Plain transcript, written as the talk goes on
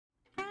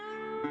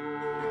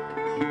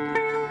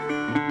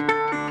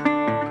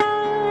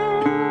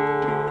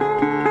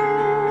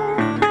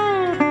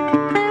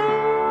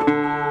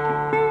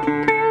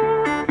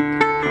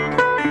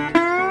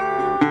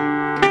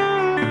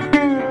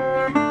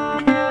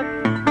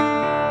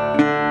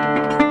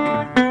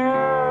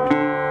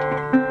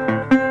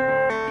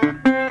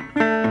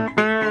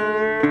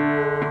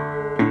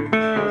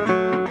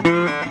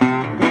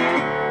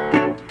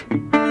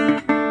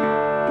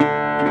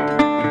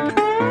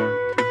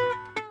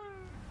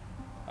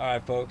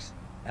Alright folks,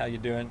 how you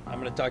doing? I'm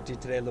going to talk to you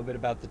today a little bit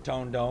about the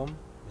Tone Dome.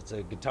 It's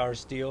a guitar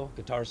steel,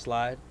 guitar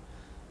slide.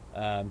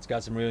 It's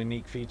got some really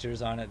unique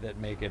features on it that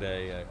make it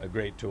a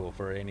great tool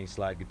for any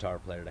slide guitar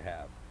player to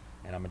have.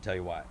 And I'm going to tell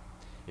you why.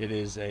 It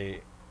is a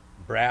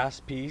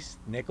brass piece,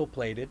 nickel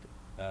plated.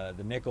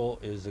 The nickel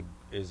is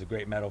a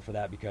great metal for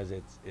that because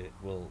it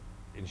will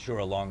ensure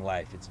a long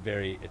life. It's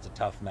a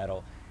tough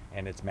metal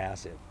and it's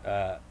massive.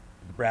 The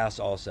brass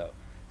also,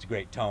 it's a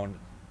great tone,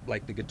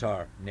 like the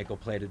guitar, nickel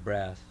plated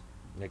brass.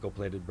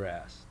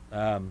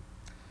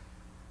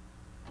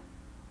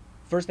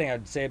 First thing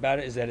I'd say about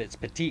it is that it's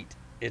petite,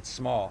 it's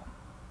small.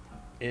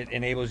 It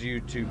enables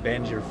you to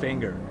bend your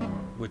finger,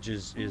 which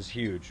is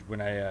huge. When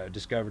I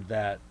discovered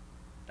that,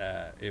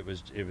 it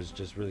was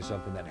just really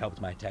something that helped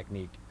my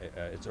technique.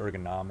 It's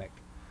ergonomic.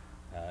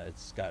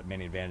 It's got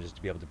many advantages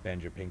to be able to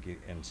bend your pinky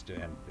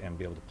and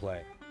be able to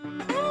play.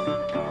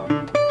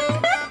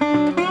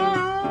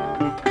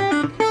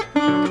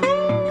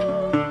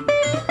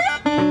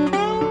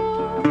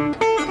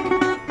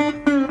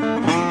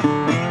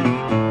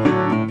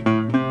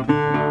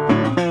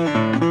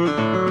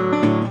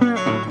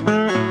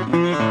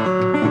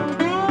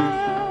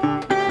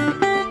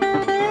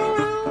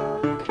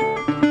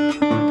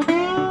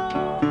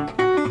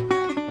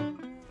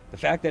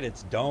 The fact that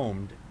it's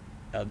domed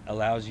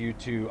allows you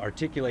to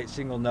articulate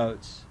single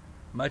notes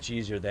much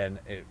easier than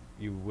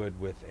you would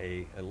with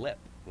a lip,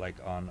 like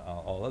on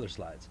all other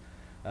slides.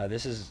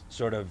 This is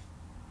sort of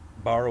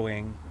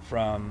borrowing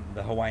from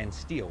the Hawaiian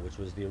steel, which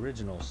was the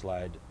original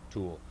slide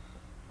tool,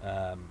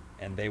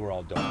 and they were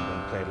all domed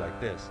and played like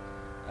this.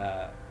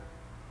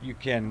 You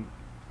can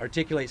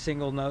articulate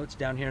single notes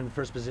down here in the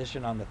first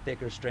position on the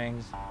thicker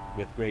strings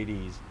with great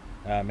ease.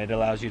 It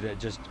allows you to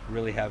just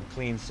really have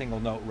clean single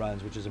note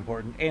runs, which is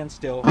important, and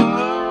still get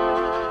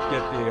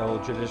the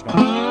old traditional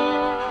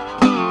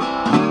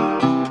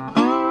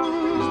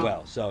as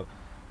well. So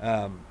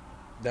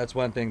that's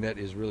one thing that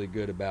is really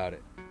good about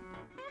it.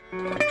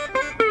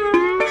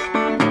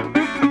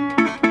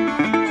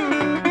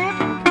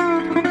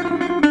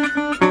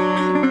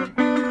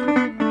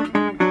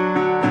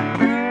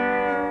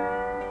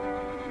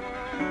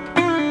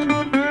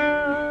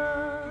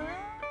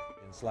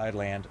 Slide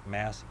land,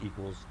 mass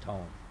equals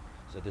tone.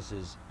 So this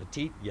is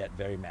petite yet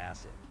very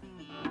massive.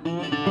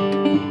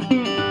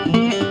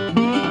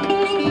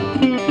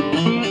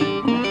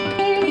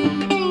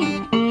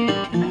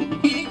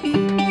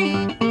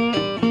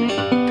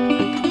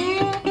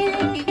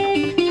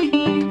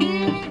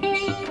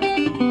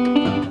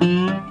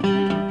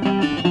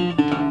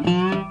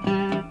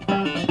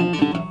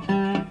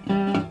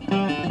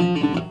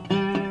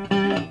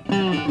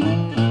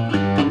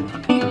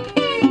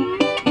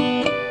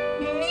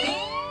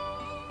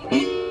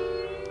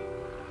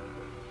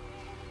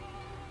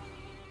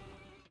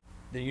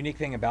 The unique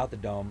thing about the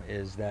dome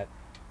is that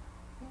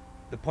from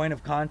the point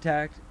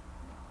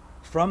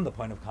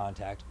of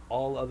contact,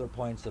 all other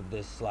points of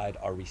this slide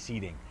are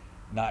receding,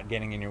 not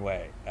getting in your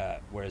way.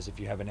 Whereas if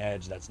you have an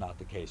edge, that's not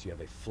the case. You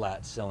have a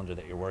flat cylinder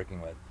that you're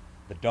working with.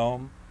 The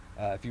dome,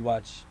 if you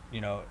watch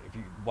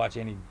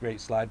any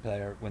great slide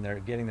player, when they're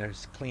getting their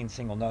clean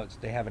single notes,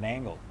 they have an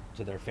angle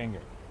to their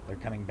finger. They're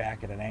coming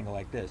back at an angle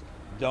like this.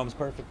 The dome's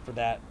perfect for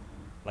that.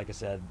 Like I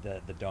said,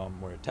 the dome,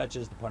 where it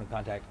touches the point of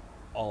contact,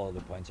 all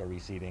other points are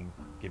receding,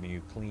 giving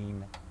you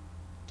clean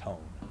tone.